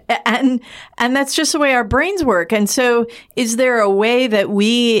 And that's just the way our brains work. And so is there a way that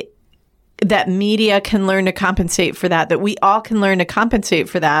media can learn to compensate for that we all can learn to compensate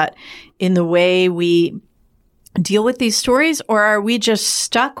for that in the way we deal with these stories? Or are we just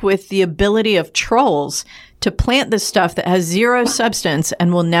stuck with the ability of trolls to plant this stuff that has zero substance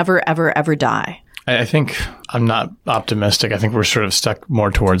and will never, ever, ever die? I think I'm not optimistic. I think we're sort of stuck more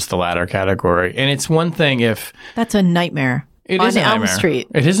towards the latter category. And it's one thing if... That's a nightmare. It is a nightmare. On Elm Street.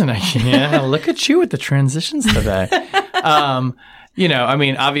 It is a nightmare. Yeah, look at you with the transitions today.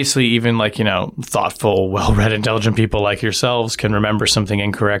 Obviously even thoughtful, well-read, intelligent people like yourselves can remember something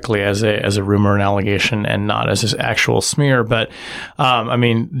incorrectly as a rumor and allegation and not as an actual smear. But,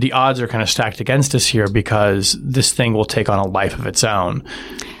 the odds are kind of stacked against us here because this thing will take on a life of its own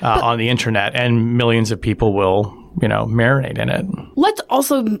on the internet, and millions of people will marinate in it. Let's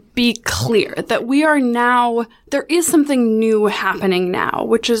also be clear that there is something new happening now,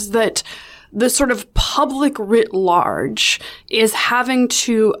 which is that the sort of public writ large is having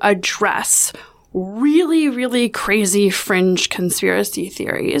to address really, really crazy fringe conspiracy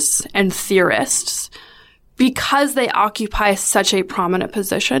theories and theorists because they occupy such a prominent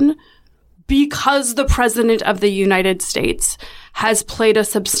position, because the President of the United States has played a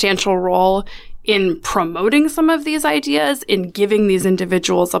substantial role in promoting some of these ideas, in giving these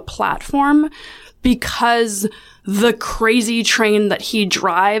individuals a platform, because the crazy train that he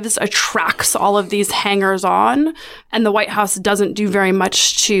drives attracts all of these hangers on, and the White House doesn't do very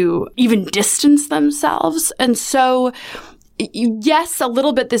much to even distance themselves. And so, yes, a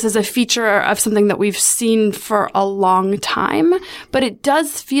little bit this is a feature of something that we've seen for a long time, but it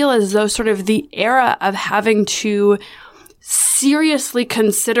does feel as though sort of the era of having to seriously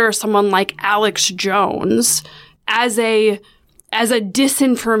consider someone like Alex Jones as a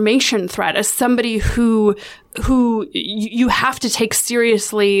disinformation threat, as somebody who you have to take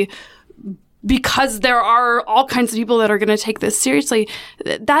seriously because there are all kinds of people that are going to take this seriously.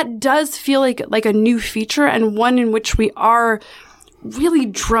 That does feel like a new feature, and one in which we are really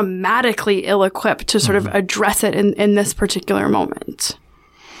dramatically ill-equipped to sort of address it in this particular moment.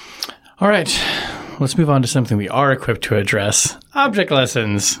 All right, let's move on to something we are equipped to address. Object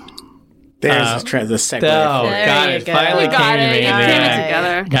lessons. There's the segue. Oh, got it. Finally came to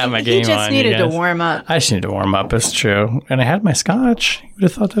me. Got my game on. He just needed to warm up. I just needed to warm up. It's true. And I had my scotch. You would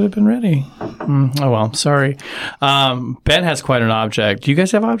have thought that had been ready. Oh, well. Sorry. Ben has quite an object. Do you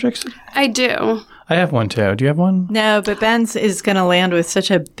guys have objects? I do. I have one, too. Do you have one? No, but Ben's is going to land with such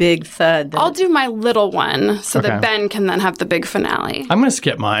a big thud. I'll do my little one so that Ben can then have the big finale. I'm going to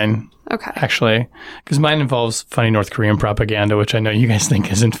skip mine. Okay. Actually, because mine involves funny North Korean propaganda, which I know you guys think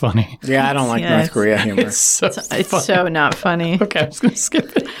isn't funny. Yeah, I don't like North Korea humor. It's so not funny. Okay, I'm just going to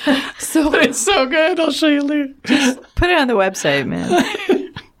skip it. But it's so good. I'll show you later. Just put it on the website, man.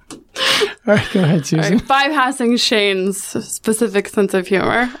 All right, go ahead, Susan. Bypassing Shane's specific sense of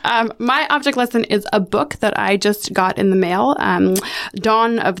humor. My object lesson is a book that I just got in the mail,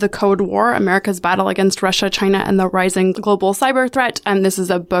 Dawn of the Cold War, America's Battle Against Russia, China, and the Rising Global Cyber Threat. And this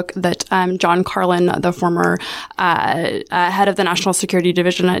is a book that John Carlin, the former head of the National Security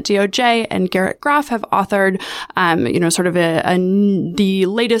Division at DOJ, and Garrett Graff have authored, sort of the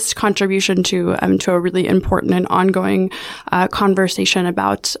latest contribution to a really important and ongoing conversation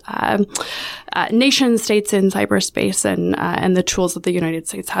about nation states in cyberspace and the tools that the United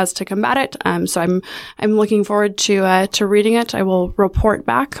States has to combat it. So I'm looking forward to reading it. I will report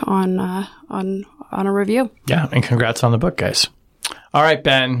back on a review. Yeah, and congrats on the book, guys. All right,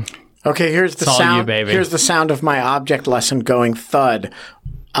 Ben. Okay, here's the sound. You, baby. Here's the sound of my object lesson going thud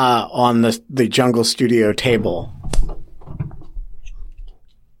on the Jungle Studio table.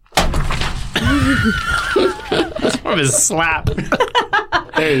 That's more of a slap.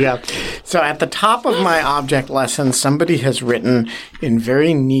 There you go. So at the top of my object lesson, somebody has written in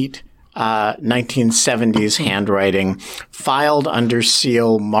very neat 1970s handwriting, filed under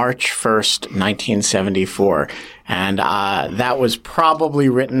seal March 1st, 1974. And that was probably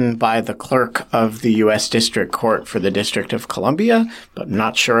written by the clerk of the U.S. District Court for the District of Columbia, but I'm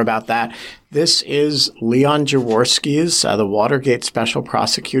not sure about that. This is Leon Jaworski's, the Watergate Special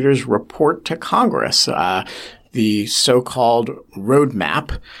Prosecutor's report to Congress, the so-called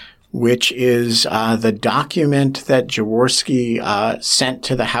roadmap, which is the document that Jaworski sent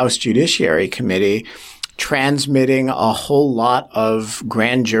to the House Judiciary Committee, transmitting a whole lot of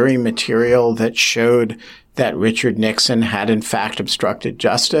grand jury material that showed that Richard Nixon had in fact obstructed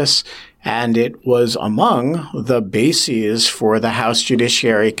justice. And it was among the bases for the House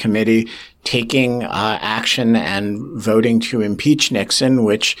Judiciary Committee taking action and voting to impeach Nixon,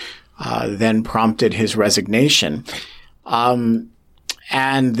 which then prompted his resignation.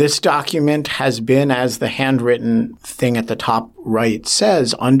 And this document has been, as the handwritten thing at the top right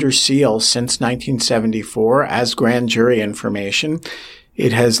says, under seal since 1974 as grand jury information.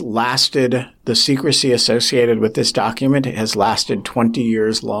 It has lasted, the secrecy associated with this document has lasted 20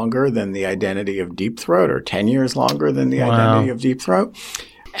 years longer than the identity of Deep Throat, or 10 years longer than the identity of Deep Throat.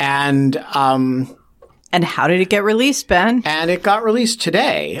 And how did it get released, Ben? And it got released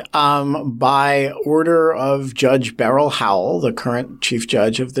today by order of Judge Beryl Howell, the current chief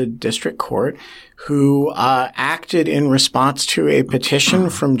judge of the district court, who acted in response to a petition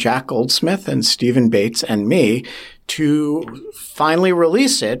from Jack Goldsmith and Stephen Bates and me to finally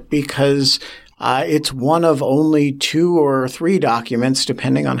release it, because it's one of only 2 or 3 documents,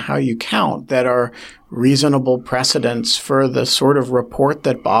 depending on how you count, that are reasonable precedents for the sort of report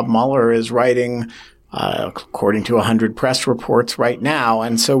that Bob Mueller is writing, according to 100 press reports right now.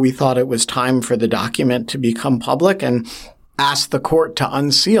 And so we thought it was time for the document to become public and asked the court to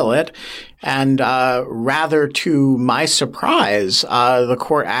unseal it. And rather to my surprise, the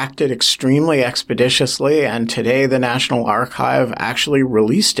court acted extremely expeditiously, and today the National Archive actually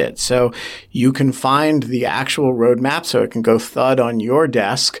released it. So you can find the actual roadmap, so it can go thud on your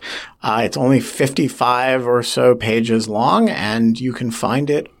desk. It's only 55 or so pages long, and you can find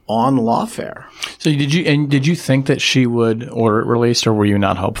it on Lawfare. So did you think that she would order it released, or were you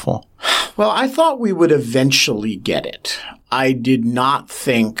not hopeful? Well, I thought we would eventually get it. I did not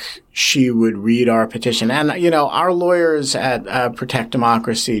think she would read our petition. And, our lawyers at Protect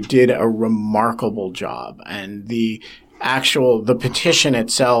Democracy did a remarkable job. And the petition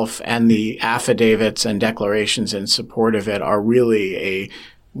itself and the affidavits and declarations in support of it are really a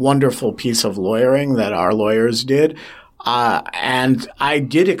wonderful piece of lawyering that our lawyers did. And I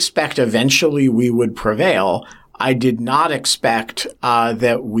did expect eventually we would prevail. I did not expect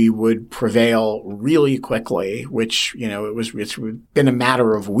that we would prevail really quickly, which, it's been a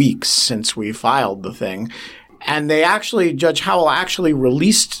matter of weeks since we filed the thing. And Judge Howell actually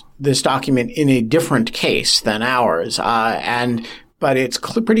released this document in a different case than ours. But it's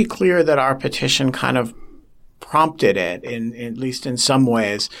pretty clear that our petition kind of prompted it, at least in some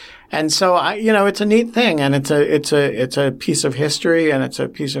ways. And so, it's a neat thing, and it's a piece of history, and it's a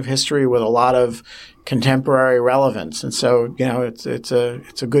piece of history with a lot of contemporary relevance. And so, it's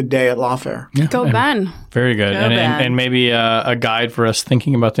a good day at Lawfare. Yeah. Go Ben. Very good. And maybe a guide for us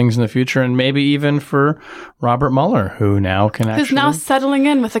thinking about things in the future, and maybe even for Robert Mueller, who now can actually... Who's now settling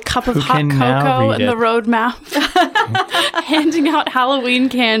in with a cup of hot cocoa and the roadmap, handing out Halloween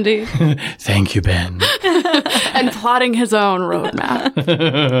candy. Thank you, Ben. And plotting his own roadmap.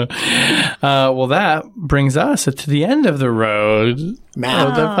 Well, that brings us to the end of the road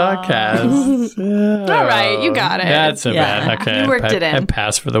of the podcast. All right, you got it. That's a bad. Okay, you worked it in. I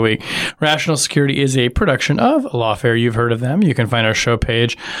pass for the week. Rational Security is a production of Lawfare. You've heard of them. You can find our show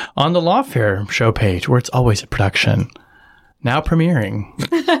page on the Lawfare show page, where it's always a production. Now premiering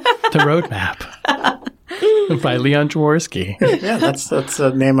The Roadmap by Leon Jaworski. Yeah, that's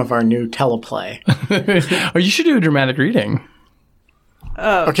the name of our new teleplay. Or you should do a dramatic reading.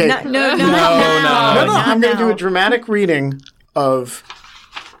 Oh, okay. No. I'm going to do a dramatic reading of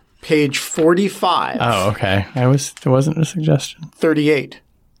page 45. Oh, okay. It wasn't a suggestion. 38.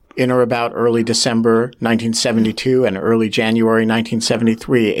 In or about early December 1972 and early January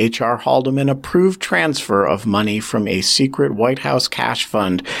 1973, H.R. Haldeman approved transfer of money from a secret White House cash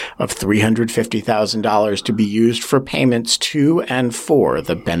fund of $350,000 to be used for payments to and for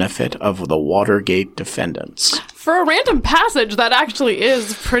the benefit of the Watergate defendants. For a random passage, that actually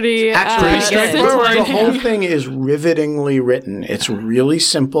is pretty straightforward. The whole thing is rivetingly written. It's really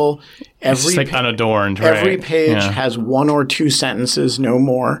simple. It's like unadorned, right? Every right? page has 1 or 2 sentences, no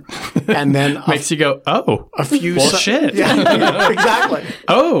more. And then makes you go, oh, a few shit. Yeah, exactly.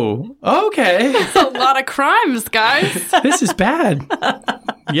 Oh, okay. That's a lot of crimes, guys. This is bad.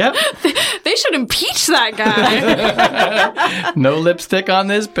 Yep. They should impeach that guy. No lipstick on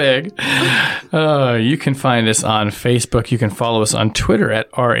this pig. You can find us on Facebook. You can follow us on Twitter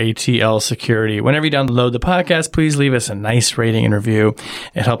at RATL Security. Whenever you download the podcast, please leave us a nice rating and review.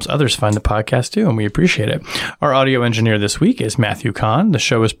 It helps others find the podcast too, and we appreciate it. Our audio engineer this week is Matthew Kahn. The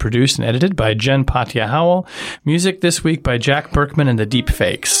show is produced and edited by Jen Patja Howell. Music this week by Jack Berkman and the Deep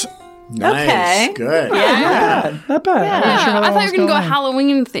Fakes. Nice. Okay. Good. Yeah. Not bad. Yeah. I'm not sure how I that thought you were going to go going.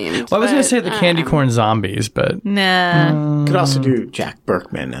 Halloween themed. Well, I was going to say the candy corn zombies, but Nah. Could also do Jack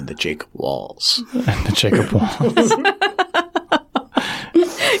Berkman and the Jacob Walls. the Jacob Walls.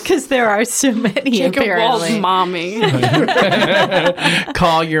 Because there are so many, Jacob Wall's apparently. mommy.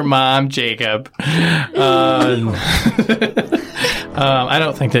 Call your mom, Jacob. I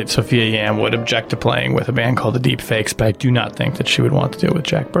don't think that Sophia Yam would object to playing with a band called the Deep Fakes, but I do not think that she would want to do it with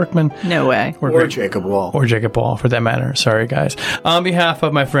Jack Berkman. No way. Or Jacob Wall. Or Jacob Wall, for that matter. Sorry, guys. On behalf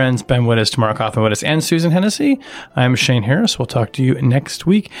of my friends Ben Wittes, Tamara Coffin-Wittes, and Susan Hennessy, I'm Shane Harris. We'll talk to you next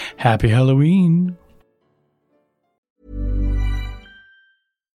week. Happy Halloween.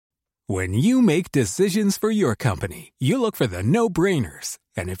 When you make decisions for your company, you look for the no-brainers.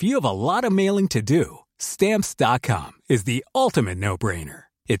 And if you have a lot of mailing to do, Stamps.com is the ultimate no-brainer.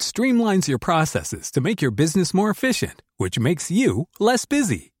 It streamlines your processes to make your business more efficient, which makes you less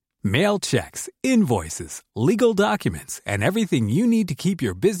busy. Mail checks, invoices, legal documents, and everything you need to keep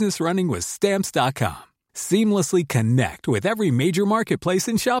your business running with Stamps.com. Seamlessly connect with every major marketplace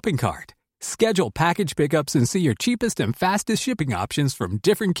and shopping cart. Schedule package pickups and see your cheapest and fastest shipping options from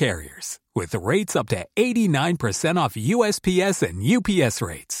different carriers, with rates up to 89% off USPS and UPS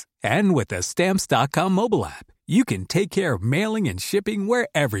rates. And with the Stamps.com mobile app, you can take care of mailing and shipping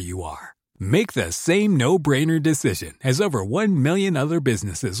wherever you are. Make the same no-brainer decision as over 1 million other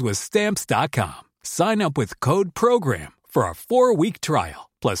businesses with Stamps.com. Sign up with code PROGRAM for a 4-week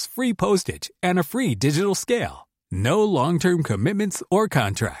trial, plus free postage and a free digital scale. No long-term commitments or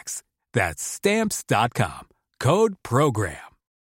contracts. That's Stamps.com. Code PROGRAM.